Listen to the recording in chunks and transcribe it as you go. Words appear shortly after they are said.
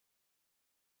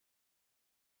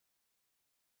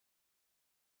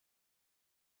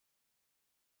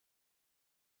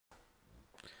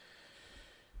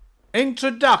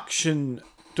Introduction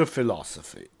to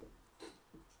philosophy.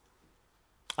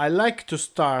 I like to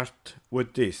start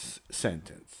with this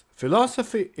sentence.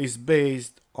 Philosophy is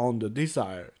based on the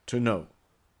desire to know.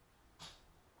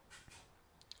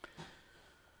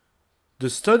 The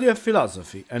study of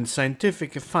philosophy and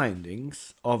scientific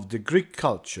findings of the Greek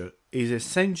culture is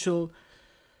essential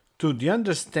to the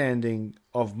understanding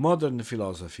of modern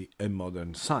philosophy and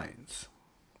modern science.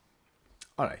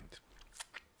 All right.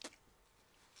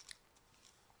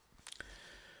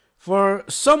 For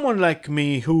someone like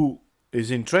me who is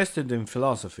interested in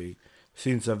philosophy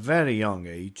since a very young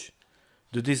age,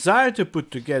 the desire to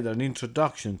put together an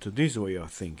introduction to this way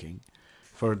of thinking,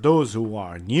 for those who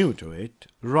are new to it,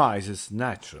 rises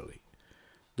naturally.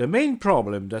 The main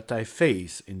problem that I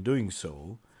face in doing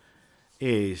so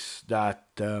is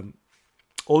that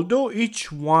although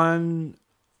each one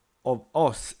of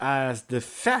us has the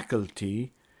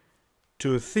faculty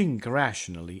to think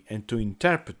rationally and to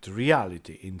interpret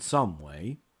reality in some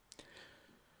way,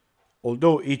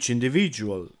 although each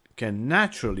individual can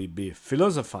naturally be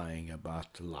philosophizing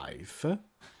about life,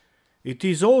 it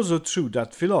is also true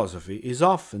that philosophy is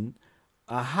often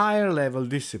a higher level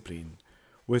discipline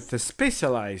with a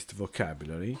specialized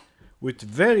vocabulary, with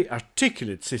very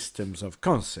articulate systems of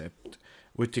concept,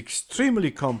 with extremely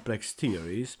complex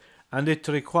theories, and it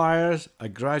requires a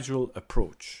gradual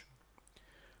approach.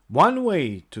 One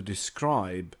way to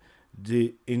describe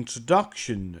the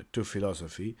introduction to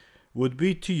philosophy would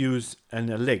be to use an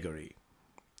allegory.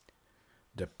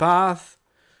 The path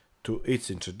to its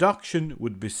introduction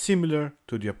would be similar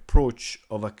to the approach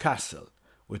of a castle,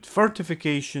 with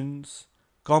fortifications,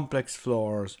 complex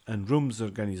floors and rooms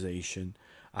organization,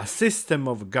 a system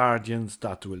of guardians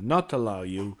that will not allow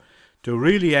you to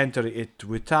really enter it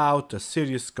without a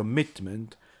serious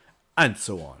commitment, and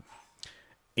so on.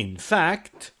 In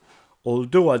fact,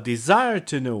 although a desire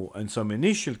to know and some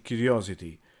initial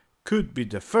curiosity could be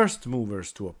the first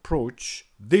movers to approach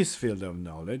this field of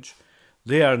knowledge,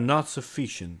 they are not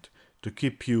sufficient to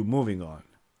keep you moving on,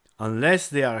 unless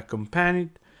they are accompanied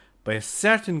by a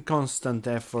certain constant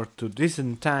effort to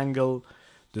disentangle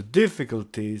the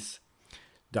difficulties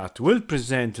that will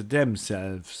present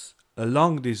themselves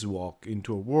along this walk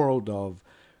into a world of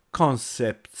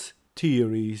concepts,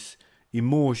 theories,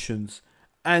 emotions,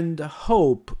 and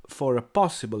hope for a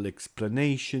possible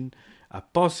explanation, a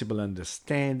possible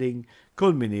understanding,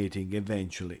 culminating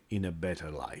eventually in a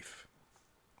better life.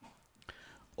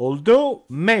 Although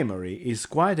memory is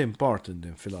quite important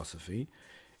in philosophy,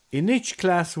 in each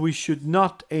class we should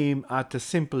not aim at a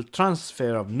simple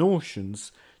transfer of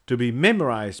notions to be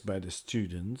memorized by the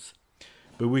students,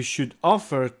 but we should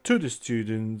offer to the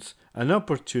students an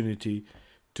opportunity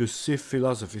to see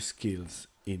philosophy skills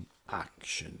in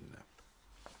action.